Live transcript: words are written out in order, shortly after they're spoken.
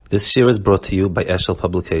This Shir is brought to you by Eshel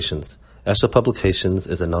Publications. Eshel Publications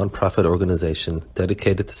is a non-profit organization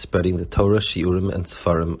dedicated to spreading the Torah, Shiurim, and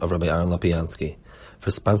Sefarim of Rabbi Aaron Lapiansky. For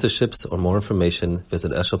sponsorships or more information,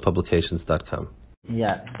 visit eshelpublications.com.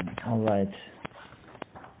 Yeah, all right.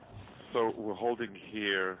 So we're holding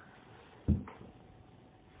here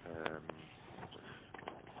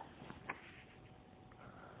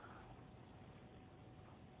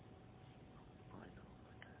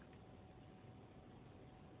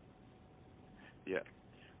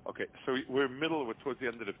okay, so we're towards the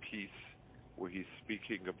end of the piece where he's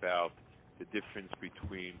speaking about the difference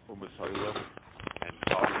between Umas Ha'olam and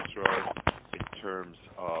Klal Yisrael in terms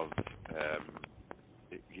of,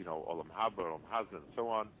 Olam Haba, Olam Hazan, and so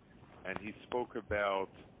on. And he spoke about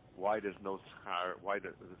why there's no Schar, why the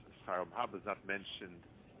Schar Olam Haba is not mentioned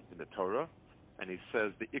in the Torah. And he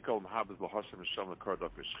says the Ikal Olam Haba is l'Hashem Neshama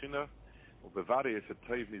Kardok V'Shchina, u'bevari is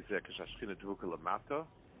a Toiv Nizeh K'Shashchina Duhuka Lamata,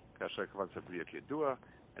 K'Asher Kavan Sabriya K'Yedua.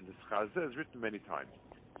 And the Schar is written many times.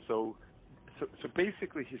 So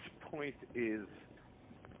basically his point is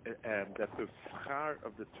that the Schar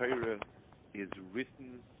of the Torah is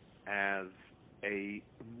written as an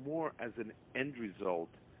end result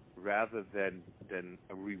rather than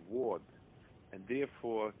a reward. And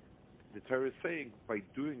therefore the Torah is saying by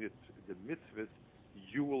doing it, the mitzvahs,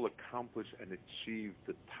 you will accomplish and achieve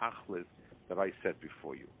the tachlis that I said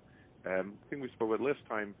before you. I think we spoke about last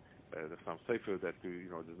time, the Sam Sefer, that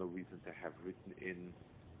there's no reason to have written in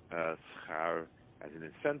Schar as an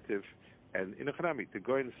incentive. And in Echanami, the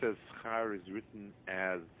Goyen says Schar is written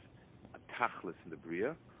as a tachlis in the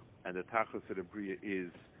Bria, and the tachlis of the Bria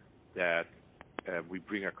is that we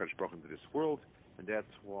bring our Kadosh Baruch into this world, and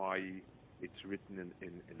that's why it's written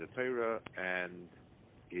in the Torah, and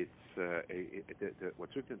it's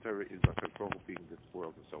what's written in the Torah is Kadosh Baruch being this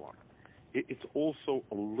world and so on. It's also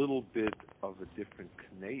a little bit of a different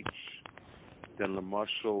knach than the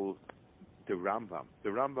Mashal, the Rambam.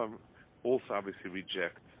 The Rambam also obviously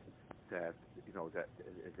rejects that, that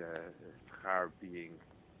the Schar being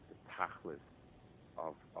the tachlis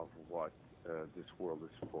of what this world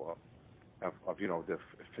is for, of the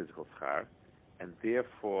physical Schar, and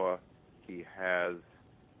therefore he has,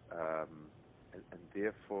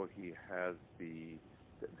 the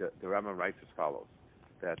Rambam writes as follows: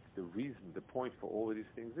 that the point for all of these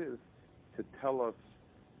things is to tell us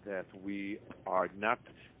that we are not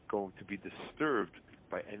going to be disturbed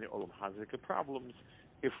by any Olam Hazika problems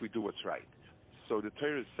if we do what's right. So the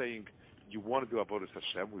Torah is saying you want to do Avodas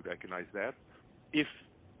Hashem, we recognize that. If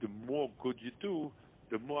the more good you do,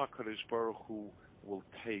 the more HaKadosh Baruch Hu will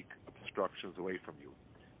take obstructions away from you.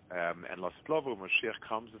 And Laslovo, Mashiach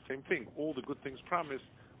comes, the same thing. All the good things promised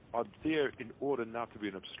are there in order not to be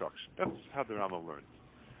an obstruction. That's how the Rambam learns.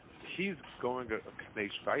 He's going a Kneish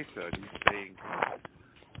Weiter, and he's saying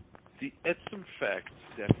the etzem fact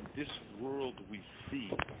that in this world we see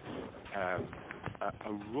a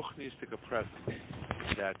ruchnistic presence,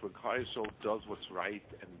 that when Klal Yisrael does what's right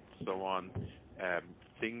and so on,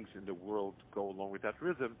 things in the world go along with that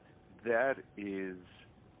rhythm. That is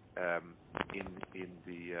that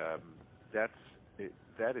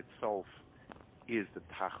itself is the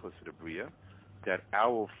tachlis of the Bria, that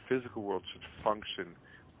our physical world should function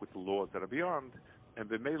with the laws that are beyond, and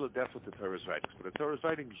b'meila, that's what the Torah is writing. But the Torah is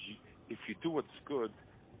writing, if you do what's good,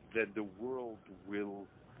 then the world will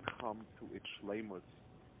come to its shleimus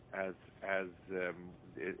as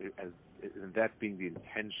that being the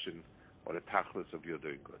intention or the tachlis of your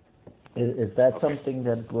doing good. Is that something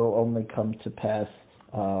that will only come to pass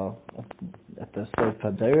at the State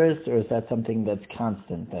Paderis, or is that something that's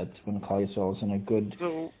constant, that when Klal Yisrael is in a good...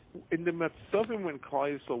 So, in the Matzavim, when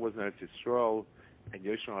Klal Yisrael was in Eretz Yisrael, and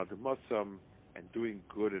Yoshua had the Matzam, and doing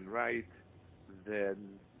good and right,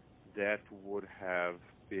 then that would have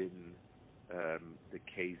been the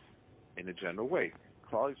case in a general way.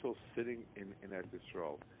 Klal Yisrael sitting in Eretz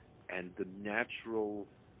Yisrael, and the natural,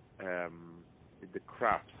 the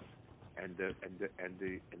crops, and the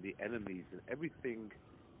enemies, and everything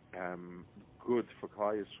good for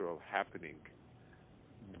Klal Yisrael happening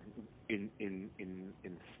in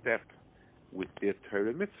step with their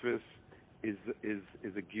Torah mitzvahs is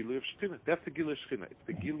a gilui of Shechina. That's the gilui of Shechina. It's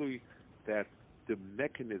the gilui that the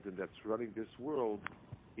mechanism that's running this world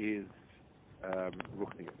is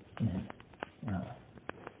ruchnius. Mm-hmm.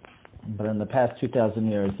 But in the past 2,000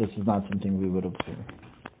 years, this is not something we would have seen.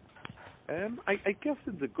 I guess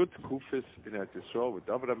in the good kufis in Eretz Yisrael with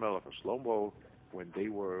David HaMelech and Shlomo, when they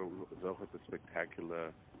were zocheh to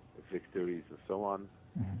spectacular victories and so on,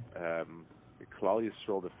 Klal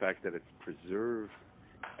Yisrael, the fact that it's preserved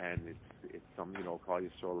and it's some, Klal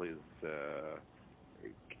Yisrael is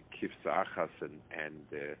Kivsa Achas and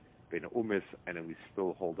Bein Umis, and then we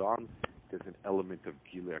still hold on. There's an element of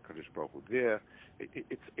Gilui HaKadosh Baruch Hu there.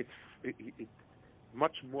 It's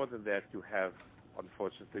much more than that. You have,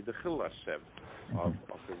 unfortunately, the Chil Hashem of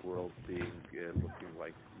the world being looking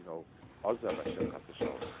like, Azar Hashem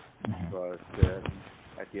Hashem. But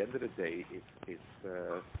at the end of the day, it's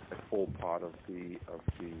all part of the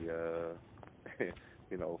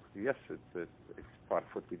yes, it's part of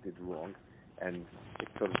what we did wrong, and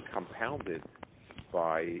it's sort of compounded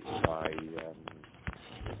by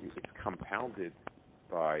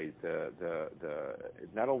the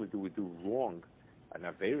not only do we do wrong an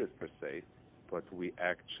Averis per se, but we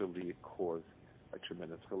actually cause a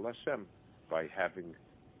tremendous Chil Hashem by having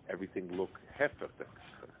everything look hefech. The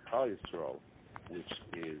Klal Yisrael, which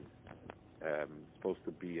is supposed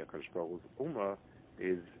to be a Kadosh Baruch Hu's Ummah,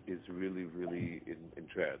 is really, really in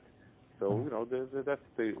dread. So, that's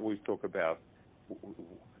they always talk about.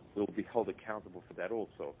 We'll be held accountable for that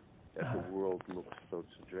also, that the world looks so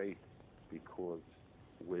straight because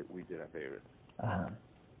we did Averis.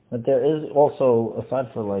 But there is also,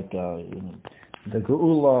 aside for the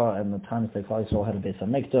Geula and the times that Klal Yisrael had a Beis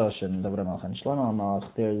HaMikdash and David HaMelech and Shlomo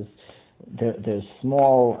HaMelech, there's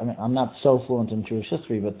small. I mean, I'm not so fluent in Jewish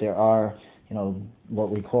history, but there are, what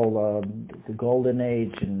we call the Golden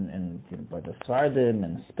Age, and by the Sephardim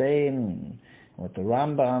in Spain, and with the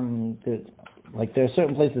Rambam. There are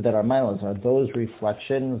certain places that are milas. Are those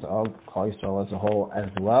reflections of Klal Yisrael as a whole as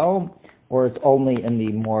well, or it's only in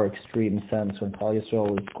the more extreme sense when Klal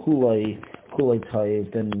Yisrael is kulei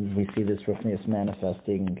taiv, then we see this ruchnius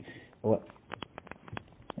manifesting? What?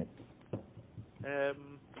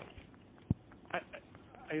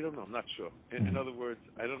 I don't know. I'm not sure. In other words,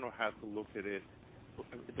 I don't know how to look at it.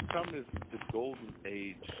 The problem is the golden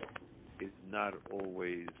age is not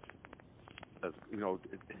always, as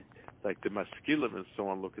like the maskilim and so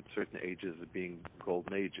on look at certain ages as being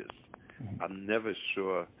golden ages. I'm never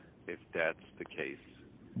sure if that's the case,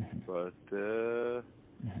 but it's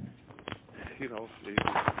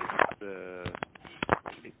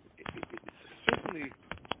certainly.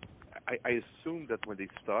 I assume that when they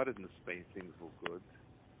started in Spain, things were good,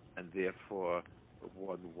 and therefore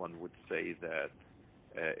one would say that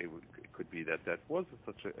it could be that wasn't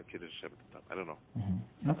such a Kiddush Hashem at the time. I don't know.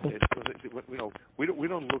 Okay. We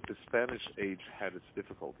don't look. The Spanish age had its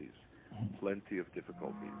difficulties, plenty of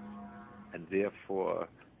difficulties, and therefore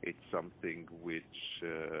it's something which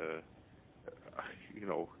a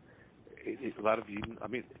lot of Eden. I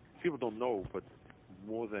mean, people don't know, but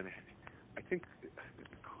more than I think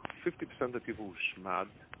 50% of people who shmad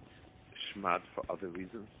for other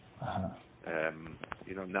reasons.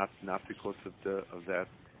 Not because of that.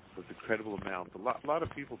 It was an incredible amount. A lot of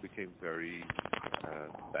people became very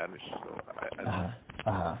Spanish. So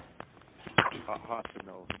hard to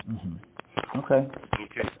know. Okay.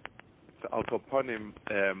 So I'll go upon him.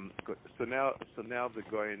 So now the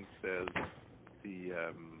Goyen says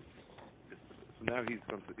so now he's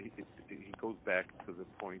going to he goes back to the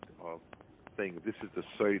point of saying this is the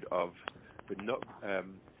side of the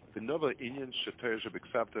Nova Indian Shater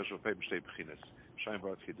Shabiksav Shofei B'Shtei B'Chinas Shayim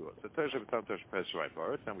Chidua. The Torah Shabiksav Shofei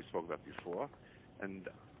Shayim and we spoke about before, and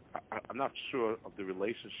I'm not sure of the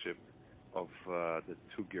relationship of the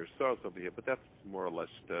two Gersars over here, but that's more or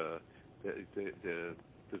less this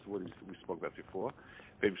is what we spoke about before.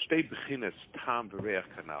 B'Shtei B'Chinas Tam V'Reach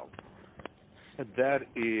Kanal, and that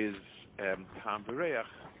is Tam V'Reach.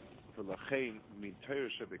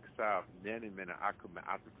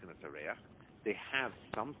 They have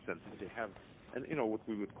some sense. They have, and what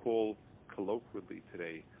we would call colloquially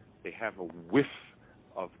today, they have a whiff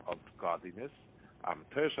of godliness.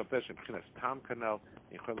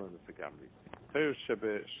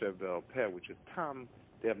 Which is tam,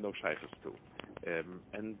 they have no shaykhs to.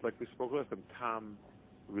 And like we spoke about, tam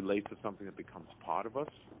relates to something that becomes part of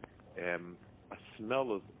us. A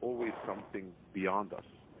smell is always something beyond us.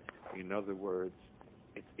 In other words,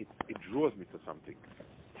 it draws me to something.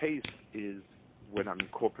 Taste is when I'm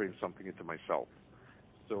incorporating something into myself.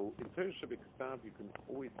 So in Torah Shabbat you can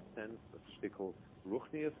always sense a shtickle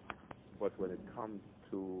ruchnius, but when it comes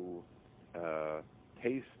to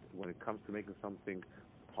taste, when it comes to making something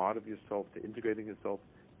part of yourself, to integrating yourself,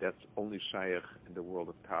 that's only shaykh in the world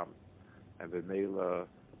of tam. And the Mela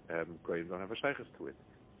Goyim don't have a shaykhs to it.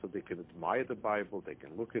 So they can admire the Bible, they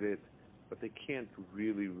can look at it, but they can't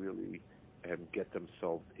really get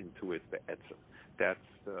themselves into it. That's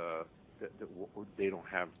they don't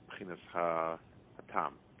have B'chinas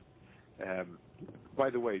HaTam. By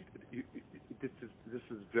the way, this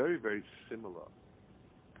is very, very similar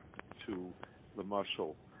to the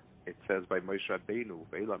Mashal. It says by Moshe Rabbeinu,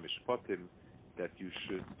 Ve'ela Mishpatim, that you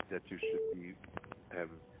should be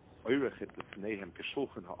oirech et lefneihem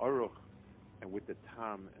k'shulchan ha'aruch, and with the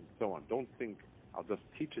tam and so on. Don't think I'll just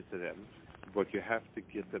teach it to them, but you have to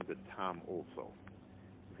give them the tam also.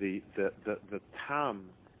 The tam,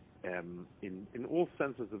 in all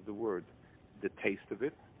senses of the word, the taste of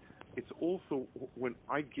it. It's also, when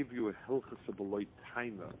I give you a hilchas b'loy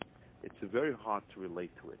timer, it's very hard to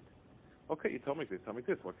relate to it. Okay, you tell me this.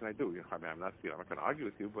 What can I do? I'm not going to argue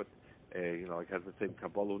with you, but it has the same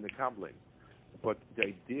kabbalah and the kabbalah. But the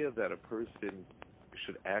idea that a person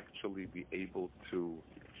should actually be able to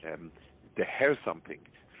deher something,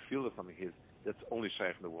 feel that something is, that's only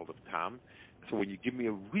shaykh in the world of tam. So when you give me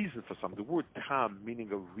a reason for something, the word tam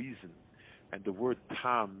meaning a reason, and the word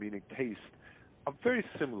tam meaning taste, are very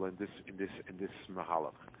similar in this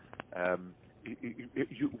mahalach.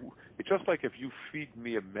 It's just like if you feed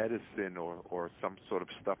me a medicine or some sort of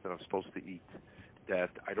stuff that I'm supposed to eat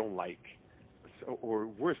that I don't like, or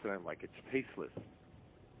worse than I don't like, it's tasteless.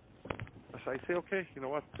 So I say, okay, you know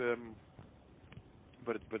what?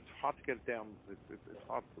 But it's hard to get it down. It's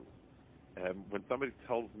hard to. When somebody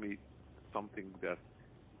tells me something that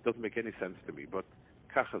doesn't make any sense to me, but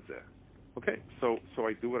kachazeh. Okay, so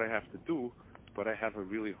I do what I have to do, but I have a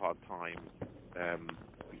really hard time. I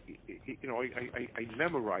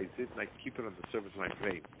memorize it and I keep it on the surface of my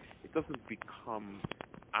brain. It doesn't become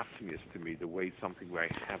obvious to me the way something where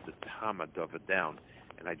I have the tam of it down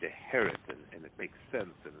and I deher it and it makes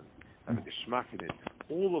sense and I have a geschmack in it.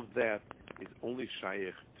 All of that is only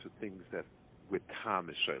shaykh to things that with tam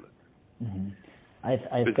is shaylet. Mm-hmm. I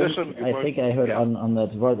think I heard on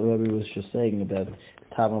that word where we was just saying about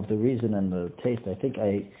time of the reason and the taste. I think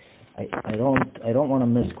I don't want to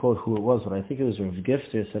misquote who it was, but I think it was Rav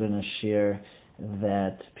Gifter said in a Shir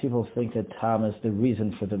that people think that tam is the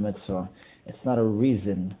reason for the mitzvah. It's not a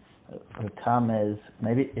reason. The tam is,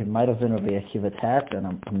 maybe it might have been Rabbi Akiva Tat, and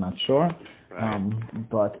I'm not sure, right.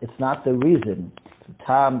 But it's not the reason. The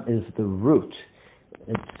tam is the root.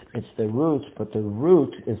 It's the root, but the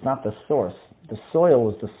root is not the source. The soil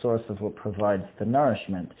is the source of what provides the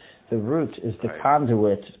nourishment. The root is the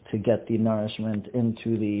conduit to get the nourishment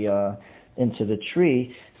into the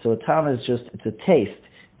tree. So a tam is it's a taste.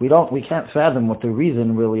 We can't fathom what the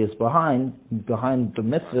reason really is behind the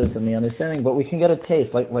mitzvahs and the understanding, but we can get a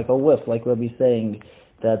taste, like a whiff, like Rabbi's saying,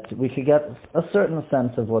 that we could get a certain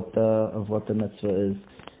sense of what the mitzvah is.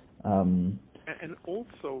 And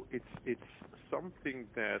also, it's something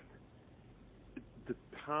that the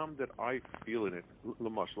tam that I feel in it.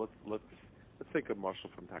 L'mashal, let's take a mashal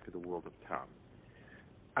from the world of tam.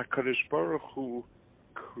 HaKadosh Baruch Hu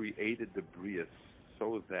created the Brias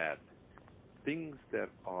so that things that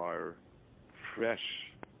are fresh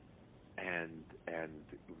and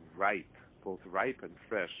ripe, both ripe and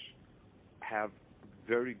fresh, have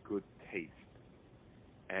very good taste.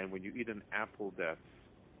 And when you eat an apple that's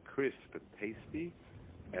crisp and tasty,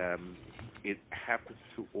 it happens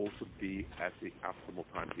to also be at the optimal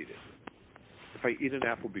time to eat it. If I eat an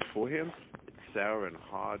apple beforehand, it's sour and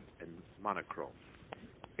hard and monochrome.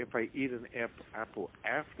 If I eat an apple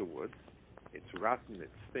afterwards, it's rotten, it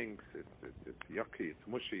stinks, it's yucky, it's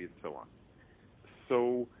mushy, and so on.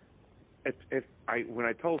 So, when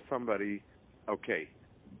I told somebody, okay,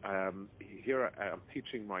 here I'm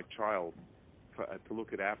teaching my child to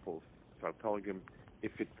look at apples, so I'm telling him,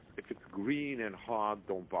 if it's green and hard,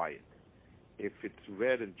 don't buy it. If it's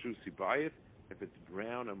red and juicy, buy it. If it's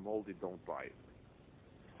brown and moldy, don't buy it.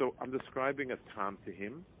 So I'm describing a tam to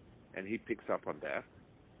him, and he picks up on that.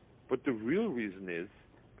 But the real reason is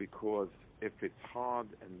because if it's hard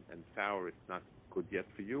and sour, it's not good yet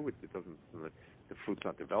for you. It doesn't. The fruit's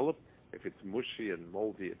not developed. If it's mushy and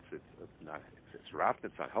moldy, it's rotten.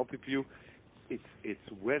 It's not healthy for you. It's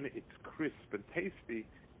when it's crisp and tasty,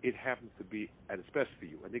 it happens to be at its best for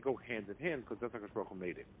you, and they go hand in hand because that's how HaKadosh Baruch Hu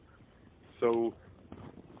made it. So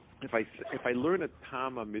if I learn a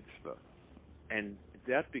Tama mitzvah, and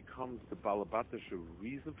that becomes the Balabatish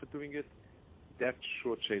reason for doing it, that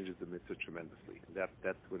shortchanges the mitzvah tremendously.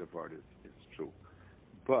 That's where the word is true.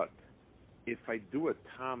 But if I do a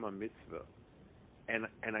Tama mitzvah, and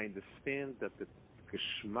I understand that the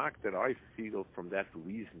geschmack that I feel from that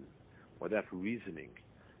reason or that reasoning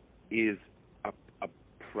is a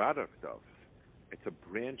product of, it's a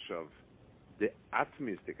branch of the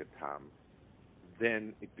atmistic tam,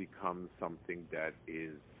 then it becomes something that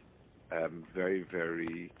is very,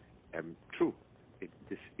 very true.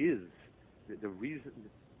 This is the reason.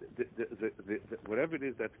 The whatever it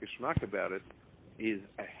is that's geschmack about it is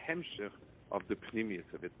a hemshech of the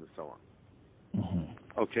pnimius of it and so on.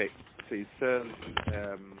 Mm-hmm. Okay, so he says,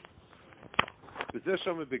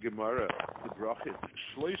 Bezesham begemara the brachis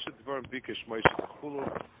shloish dvarim bikesh Moshe b'chulu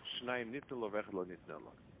shnayim nitnu lo v'echad lo nitnu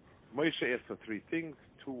lo. Moshe asked for three things.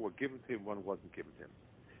 Two were given to him, one wasn't given to him.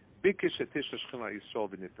 Bikesh etisha shchina Yisrael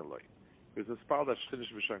v'nitnu lo. There's a spell that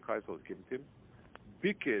shchinish b'shan kaisel was given to him.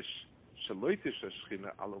 Bikesh shelo tisha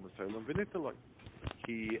shchina al umas ha'olam v'nitnu lo.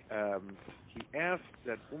 He asked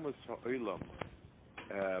that umas ha'olam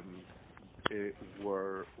the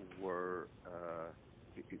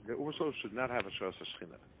umas ha'olam should not have a shos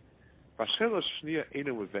hashchina. V'ashela shniya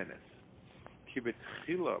einu uvenes. Ki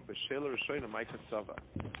betchila b'shela rishona ma'ika sava.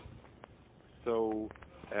 So,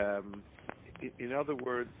 in other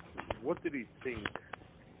words, what did he think?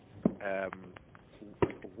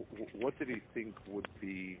 What did he think would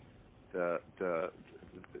be the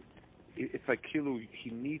it's like Kilu, he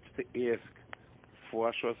needs to ask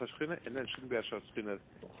for Ashras Hashchina, and then shouldn't be Ashras Hashchina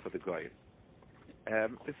for the guy.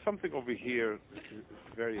 There's something over here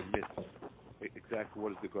very amiss. Exactly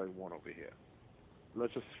what is the guy want over here?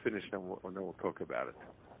 Let's just finish, then we'll talk about it.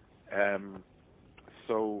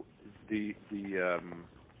 So the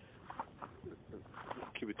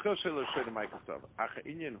Kibitchel Shelo Sheda Microsoft Acha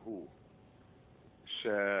Inyan Hu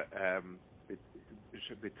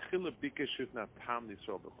שבתחילה ביקש נתן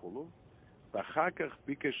לישראל בחולו, ואחר כך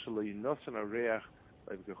ביקש להינוסן הריח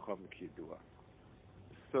ולגחוב מכידוע.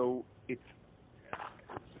 So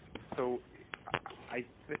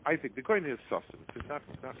I think the going is sustenance. It's not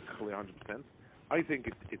clear 100%. I think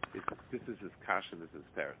this is his kasha, this is his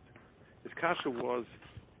teretz. His kasha was,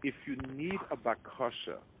 if you need a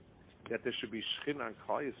bakasha that there should be shchin on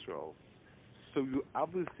Klal Yisrael, so you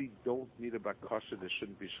obviously don't need a bakasha there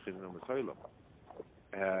shouldn't be shchin on Masaylam.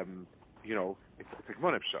 It's like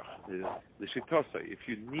monepshach. The shitosa. If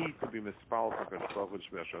you need to be mispal for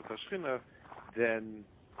then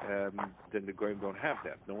the goyim don't have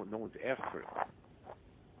that. No one's asked for it.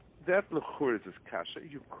 That lechur is kasha.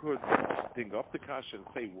 You could ding up the kasha and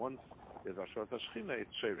say once there's Ashrat Hashchina,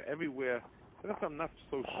 it's Shir everywhere. But I'm not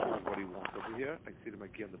so sure what he wants over here. I see them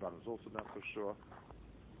again. The bottom is also not so sure.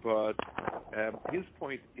 But his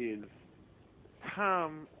point is,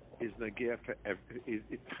 Tam is nagir for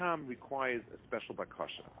Tam requires a special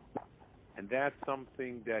bakasha, and that's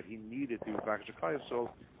something that he needed to bakasha Klal Yisrael,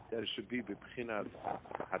 that it should be b'pchinas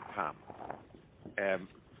hatam.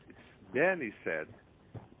 Then he said,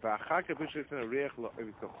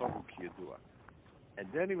 and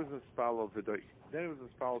then he was inspired of the. Then it was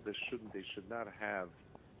inspired they should not have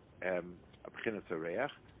a b'chinas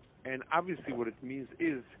hareach, and obviously what it means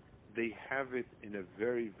is they have it in a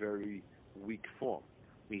very, very weak form.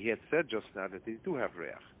 He had said just now that they do have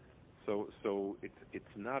reach, so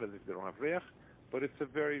it's not as if they don't have reach, but it's a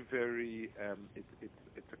very, very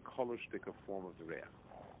it's a koloshtika form of the reach.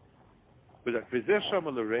 But that's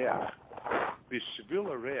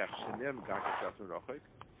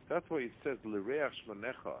why it says l'reach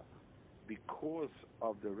shmanecha, because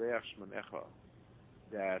of the reach shmanecha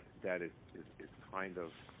that is kind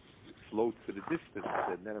of floats to the distance.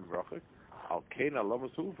 The nenem rachik al keina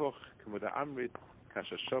lomas uvoch k'mod amrit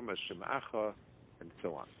kasha shomesh shemacha, and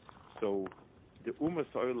so on. So the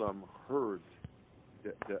Umas Olam heard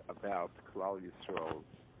about Klal Yisrael.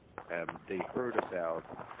 They heard about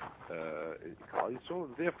Klal Yisrael,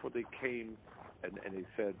 and therefore they came and they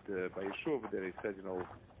said by Yeshua, they said,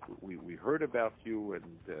 we heard about you,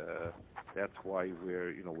 and that's why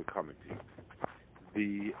we're coming to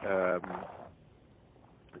you.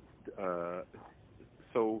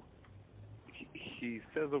 So he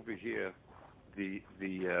says over here,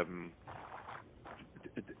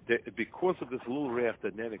 because of this little reach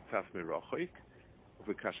that nenik tas mirachoik,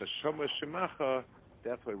 v'kasha shomer shemacha,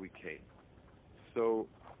 that's why we came. So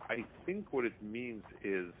I think what it means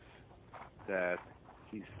is that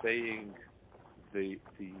he's saying the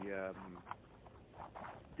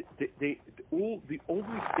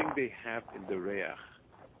only thing they have in the reach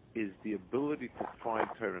is the ability to find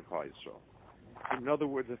Torah and Klal Yisrael. In other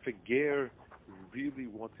words, if a ger really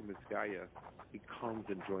wants a mitzvah, he comes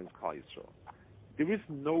and joins Klal Yisrael. There's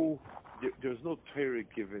no Torah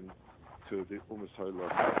given to the Umas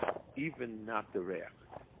Ha'olam, even not the reach.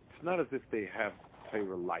 It's not as if they have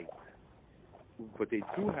Torah light, but they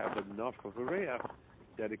do have enough of a reach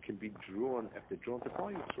that it can be drawn. If they're drawn to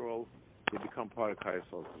Klal Yisrael, they become part of Klal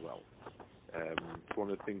Yisrael as well. It's one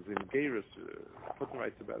of the things in Geiris, Putin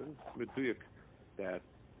writes about it, Meduyuk, that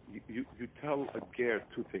you tell a ger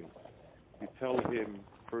two things. You tell him,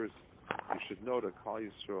 first, you should know that Klal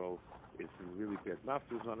Yisrael is really bad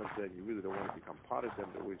masters on it, then you really don't want to become part of them,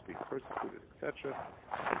 they're always being persecuted, etc.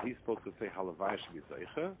 And he's supposed to say, Halavai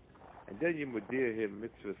Shemizaycha, and then you mudir him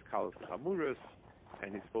mitzvahs kalas chamuras,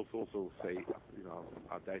 and he's supposed to also say,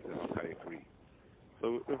 I agree.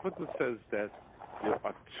 So the Buddha says that there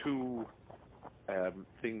are two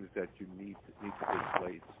things that you need to take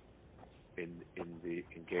place in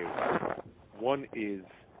Geirus. One is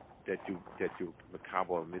that you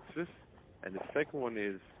makabel mitzvahs, and the second one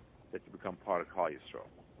is that you become part of Klal Yisrael.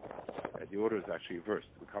 The order is actually reversed.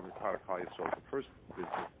 Becoming part of Klal Yisrael is the first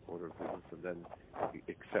order of business, and then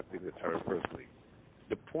accepting the Torah personally.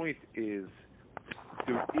 The point is,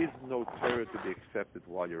 there is no Torah to be accepted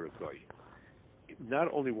while you're a goy.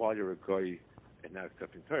 Not only while you're a goy and not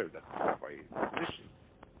accepting Torah, that's by definition,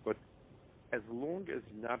 but as long as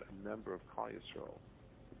you're not a member of Klal Yisrael,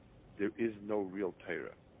 there is no real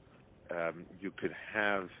Torah. You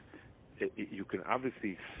can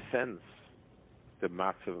obviously sense the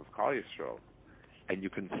matzav of Klal Yisrael, and you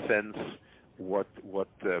can sense what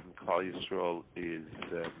Klal Yisrael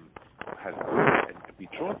has and be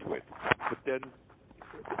drawn to it. But then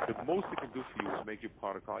the most it can do for you is make you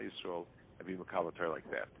part of Klal Yisrael and be makabel Torah like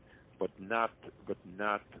that, but not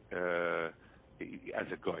as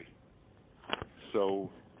a goy. So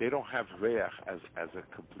they don't have reach as a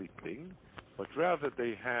complete thing, but rather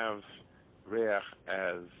they have reach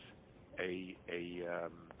as a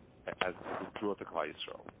draw to Klal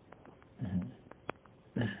Yisrael.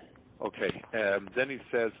 Okay, then he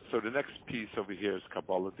says, so the next piece over here is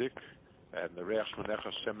Kabbaladik, and the reach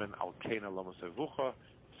shmonecha shemen al kein alamos evucha,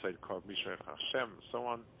 said Kar Mishach Hashem, and so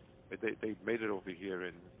on. They made it over here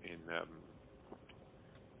in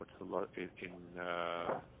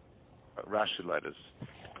Rashi letters.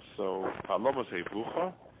 So alamos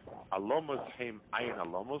evucha, alamos heim ayin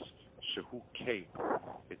alamos shehu kein.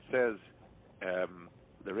 It says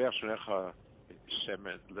the reach shmonecha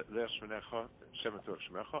shemen tuach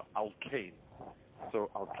shemecha al kein. So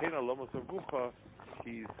al kein alamos evucha,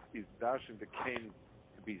 he's dashing the kein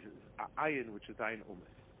to be ayin, which is ayin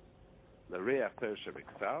umis. The reach Torah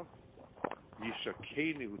shebeksav,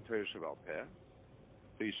 yishakeni hu Torah shebal peh.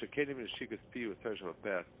 So yishakeni min shikas pi hu Torah shebal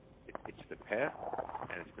peh. It's the peh,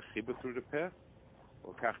 and it's the chibah through the peh.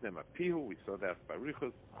 Or kach nema pihu, we saw that by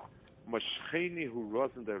Richu's. Mashcheni hu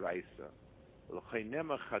rozen der reisa. L'chei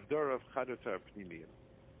nema chadorav chadotar pnimiyim.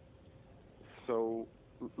 So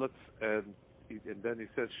let's, and then he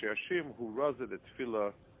says, HaShirim hu rozen the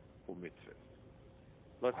tefillah hu mitzvah.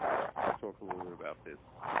 Let's talk a little bit about this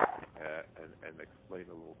and explain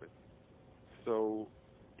a little bit. So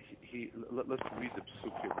let's read the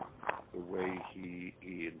psukim the way he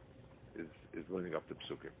is learning up the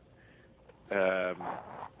psukim.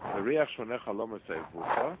 The reach shmonecha lomer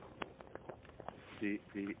seivucha, the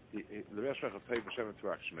reach shmonecha tei b'shem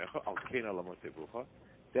tuach shmecha al kein alamos seivucha.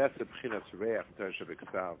 That's the b'chinas reach Torah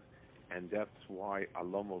shebeksav, and that's why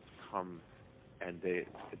alamos come and they're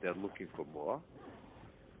looking for more.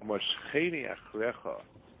 Moshcheni achrecha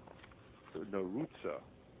narutza.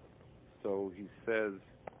 So he says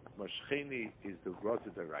Moshcheni is the Rosh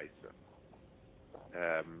Deraisa,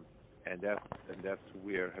 and that's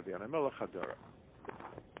where Haviana Melech Hadara.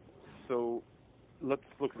 So let's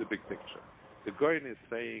look at the big picture. The Goyen is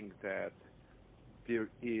saying that there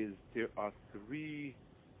are three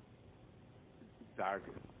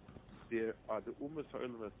dargos. There are the Umas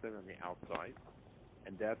Ha'olam Hashem on the outside,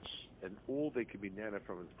 and all they can be nana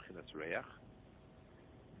from is B'chinas Reach.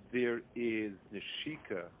 There is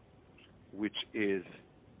Neshika, which is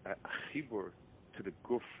a chibur to the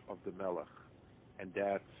guf of the melech, and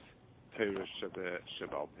that's Torah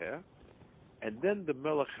Shebal Peh. And then the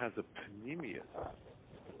melech has a pnimius,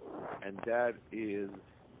 and that is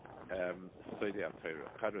Sodei HaTorah,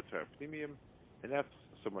 Chadar Torah Pnimiyim, and that's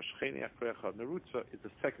so Mashcheni Achrecha Nerutza is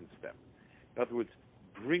the second step. In other words,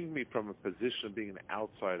 bring me from a position of being an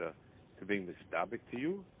outsider to being mistabik to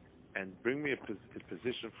you, and bring me a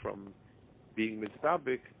position from being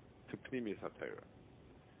mistabik to Pnimius HaTorah.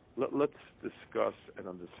 Let's discuss and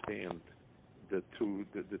understand the two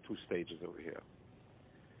stages over here.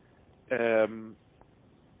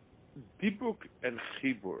 Dibuk and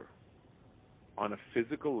Chibur on a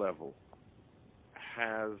physical level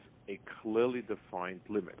has a clearly defined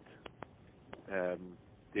limit.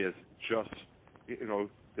 There's just,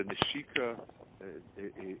 the Neshika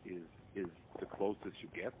is the closest you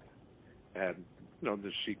get. And, the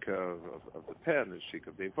Neshika of the pen, the Neshika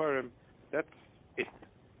of the Ivarim, that's it.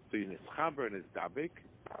 So you Nischaber and Nisdabik,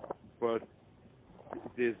 but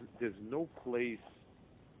there's no place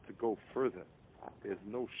to go further. There's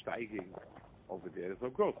no steiging over there. There's no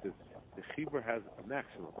growth. The Chibur has a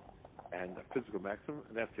maximum, and a physical maximum,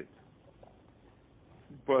 and that's it.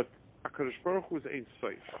 But HaKadosh Baruch Hu is Ein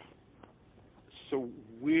Sof. So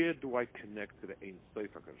where do I connect to the Ein Sof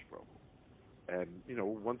HaKadosh Baruch Hu? And,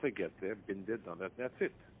 once I get there, been there, done that, that's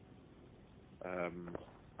it.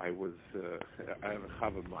 I have a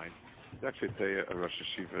chav of mine. It's actually a Rosh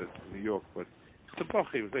Hashiva in New York, but the Bach,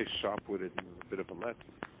 he was very sharp with it and it was a bit of a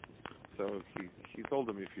lesson. So he told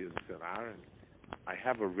him, if he said, Aaron, I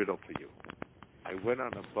have a riddle for you. I went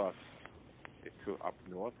on a bus to up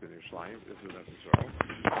north in Yerushalayim, this is in Israel,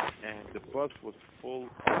 and the bus was full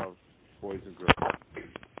of boys and girls.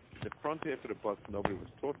 The front half of the bus, nobody was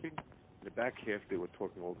talking. The back half, they were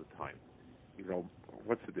talking all the time.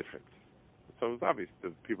 What's the difference? So it was obvious.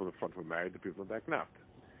 The people in the front were married, the people in the back not.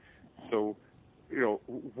 So,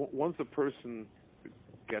 once a person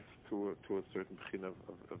gets to a certain kind of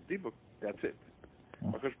dibuk, that's it.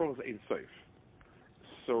 Hakadosh Baruch Hu is Ein Sof.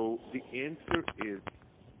 So the answer is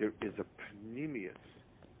there is a panemius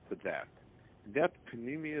to that. That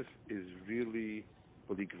panemius is really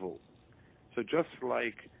Balikvul. So just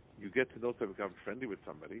like you get to know to become friendly with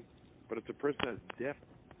somebody, but if the person has depth,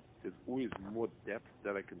 there's always more depth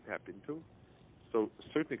that I can tap into. So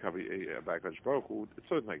certainly by HaKadosh Baruch Hu, it's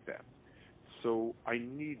something like that. So I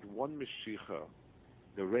need one Meshicha,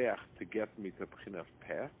 the Reach, to get me to B'china of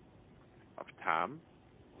Peh, of Tam,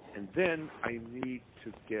 and then I need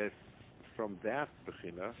to get from that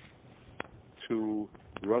B'china to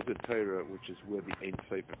Raza Torah, which is where the Ein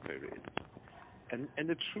Sof Torah is. And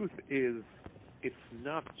the truth is, it's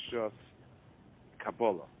not just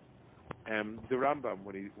Kabbalah. The Rambam,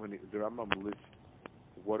 when the Rambam lists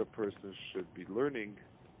what a person should be learning,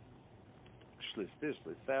 shlis this,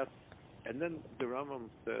 shlis that, and then the Rambam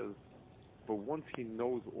says, but once he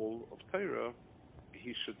knows all of Torah,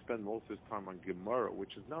 he should spend most of his time on Gemara,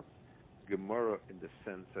 which is not Gemara in the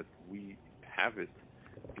sense that we have it.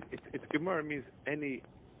 It's Gemara means any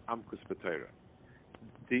Amkus B'Torah.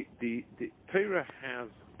 The Torah has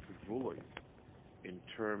Gvulos in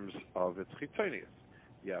terms of its Chitonius.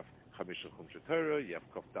 You have Chamisha Chumshe Torah, you have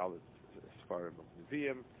Kof Dalet Sfarim of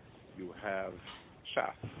Nevi'im, you have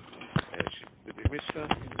Shas, the Mishnah,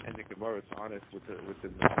 and the Gemara is on it with the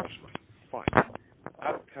Nefashma. Fine.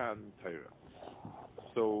 Adkan Torah.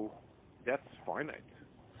 So that's finite.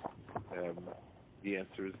 The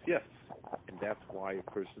answer is yes, and that's why a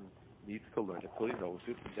person needs to learn it till he knows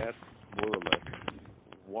it. And that's more or less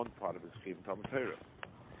one part of his Chiyuv Talmud Torah.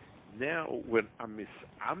 Now, when I'm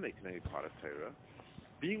misamek in any part of Torah,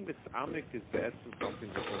 being misamek is the essence of something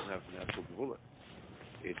that doesn't have natural gevulas.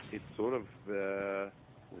 It's sort of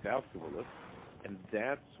without gevulas, and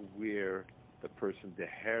that's where the person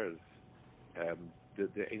deheres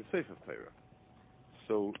the Ein Sof of Torah.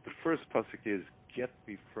 So the first pasuk is get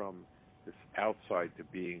me from this outside to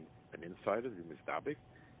being an insider, the mistabik,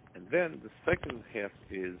 and then the second half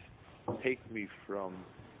is take me from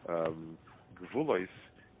gevulos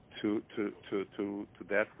to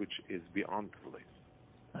that which is beyond gevulos.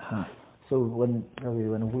 Uh-huh. So when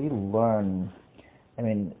we learn, I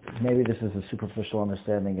mean, maybe this is a superficial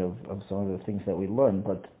understanding of some of the things that we learn,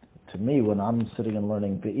 but to me, when I'm sitting and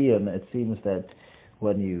learning Be'iyam, it seems that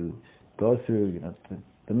when you go through,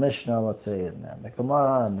 the Mishnah, let's say, and the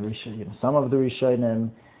Gemara, and some of the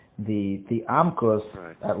Rishonim, the Amkus,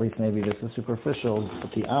 right. At least maybe this is superficial,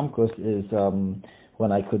 but the Amkus is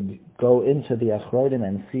when I could go into the Achronim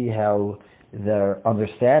and see how they're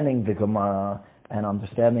understanding the Gemara and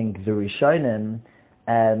understanding the Rishonim,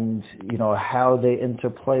 and how they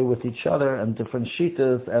interplay with each other and different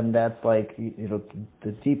shitas, and that's like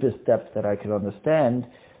the deepest depth that I can understand.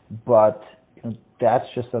 But that's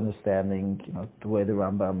just understanding the way the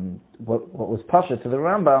Rambam, what was pasha to the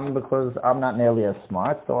Rambam, because I'm not nearly as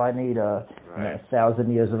smart, so I need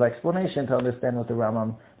 1,000 years of explanation to understand what the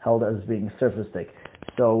Rambam held as being surface-like.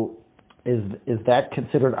 So is that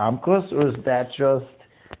considered amkus, or is that just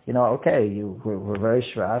we're very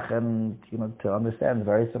shrach, and to understand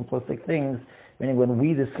very simplistic things? Meaning, when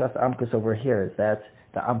we discuss amkus over here, is that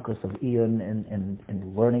the amkus of Iyun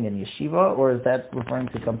in learning in yeshiva, or is that referring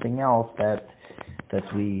to something else that's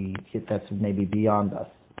maybe beyond us?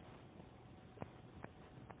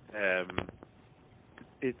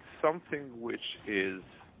 It's something which is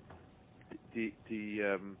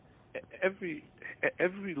every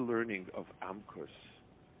learning of amkus.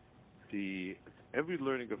 Every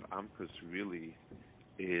learning of amkus really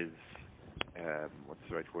is what's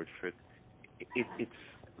the right word for it? It's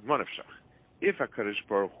manavshach. If HaKadosh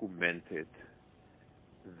Baruch Hu meant it,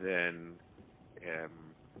 then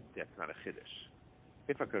that's not a chiddush.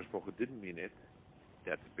 If HaKadosh Baruch Hu didn't mean it,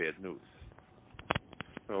 that's bad news.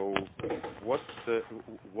 So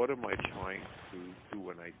what am I trying to do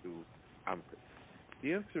when I do amkus?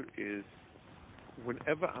 The answer is,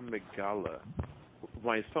 whenever I'm megala,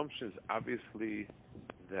 my assumption is obviously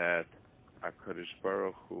that HaKadosh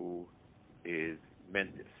Baruch Hu is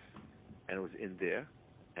meant this, and it was in there,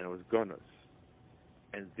 and it was gonos.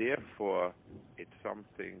 and therefore it's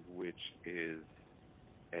something which is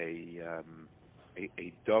a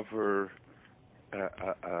dover.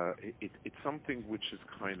 It's something which is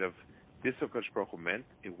kind of this Hakadosh Baruch Hu meant.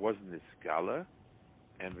 It wasn't Niskala,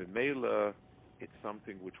 and V'meila, it's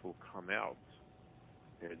something which will come out,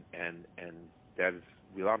 and that is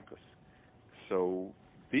Vilamkus. So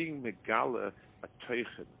being Megala a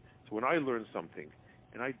Teichen. So when I learn something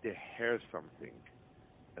and I deher something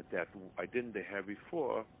that I didn't deher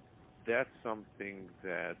before, that's something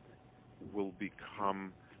that will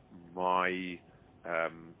become my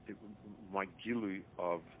gilui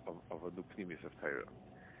of a new pnimis of Torah.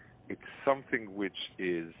 It's something which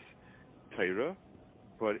is Torah,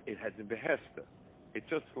 but it has been behesta. It's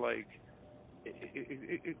just like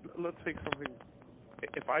let's take something.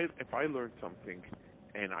 If I learned something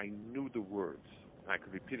and I knew the words, I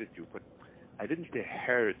could repeat it to you, but I didn't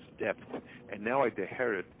deher its depth, and now I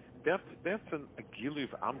deher it. That's a gilui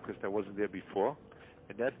of amkus that wasn't there before,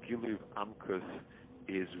 and that gilui of amkus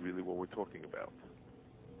is really what we're talking about.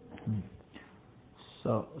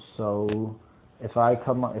 So if I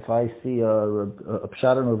see a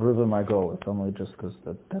pshat and Rav Reuven Margot, it's only just because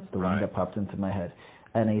that's the one that popped into my head,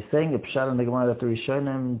 and he's saying a pshat and the Gemara that the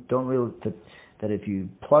Rishonim don't really that if you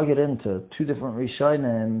plug it into two different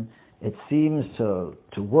Rishonim, it seems to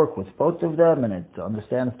work with both of them, and it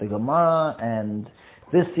understands the Gemara, and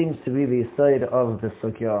this seems to be the side of the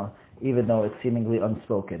sugya, even though it's seemingly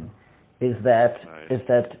unspoken. Is that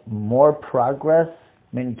more progress?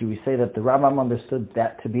 I mean, do we say that the Rambam understood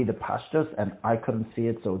that to be the pashtus, and I couldn't see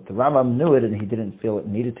it, so the Rambam knew it, and he didn't feel it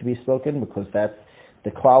needed to be spoken, because that's the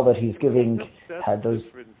klal that he's giving had those...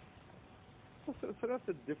 So that's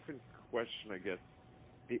a different question, I guess,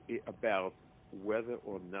 about whether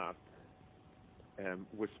or not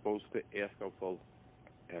we're supposed to ask ourselves,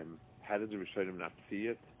 how did the Rishonim not see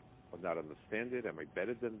it or not understand it? Am I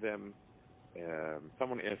better than them?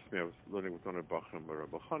 Someone asked me, I was learning with Oner Bachram or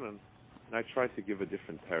Rabbi Chanan, and I tried to give a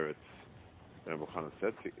different teretz than Rabbi Chanan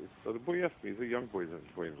said. So the boy asked me, he's a young boy, he's in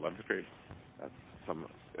 11th grade,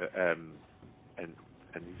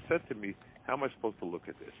 and he said to me, how am I supposed to look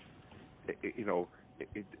at this?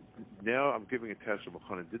 Now I'm giving a test. Rabbi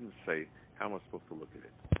Chanan didn't say, how am I supposed to look at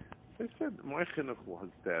it? So I said, my chinuch was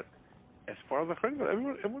that, as far as the chinuch,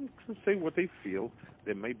 everyone can say what they feel.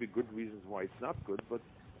 There may be good reasons why it's not good, but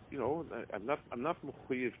I'm not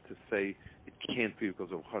mechuyev to say it can't be because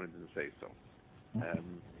Rabbi Chanan didn't say so.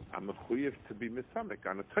 I'm mechuyev to be misamek.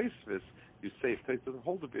 On a Tosfos, you say if Tosfos doesn't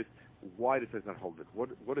hold a bit, why does Tosfos not hold it?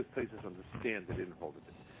 What does Tosfos understand that didn't hold it?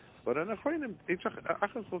 But on a Chonim,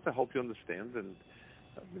 I'm supposed to help you understand, and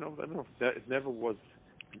I don't know. It never was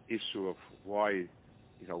an issue of why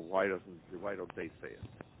don't they say it?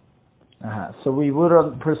 So we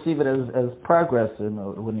would perceive it as progress.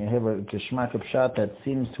 When you have a geschmack of pshat that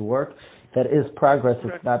seems to work, that is progress.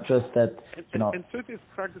 Correct. It's not just that. And certainly it's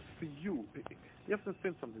progress for you. You have to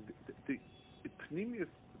understand something. The Pnimius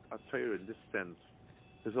Torah in this sense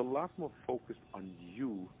is a lot more focused on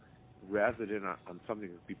you rather than on something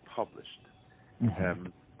that be published. Mm-hmm.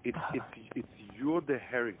 It's you're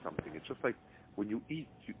deherring something. It's just like when you eat,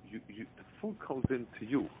 you the food comes into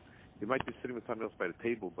you. You might be sitting with someone else by the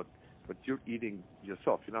table, but you're eating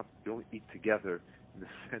yourself. You don't eat together in the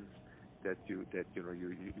sense that you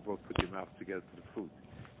both put your mouth together to the food.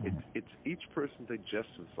 It's each person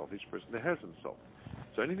digests himself. Each person deheres himself.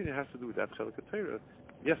 So anything that has to do with that chelik Torah,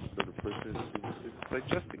 yes, so the person is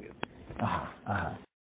digesting it.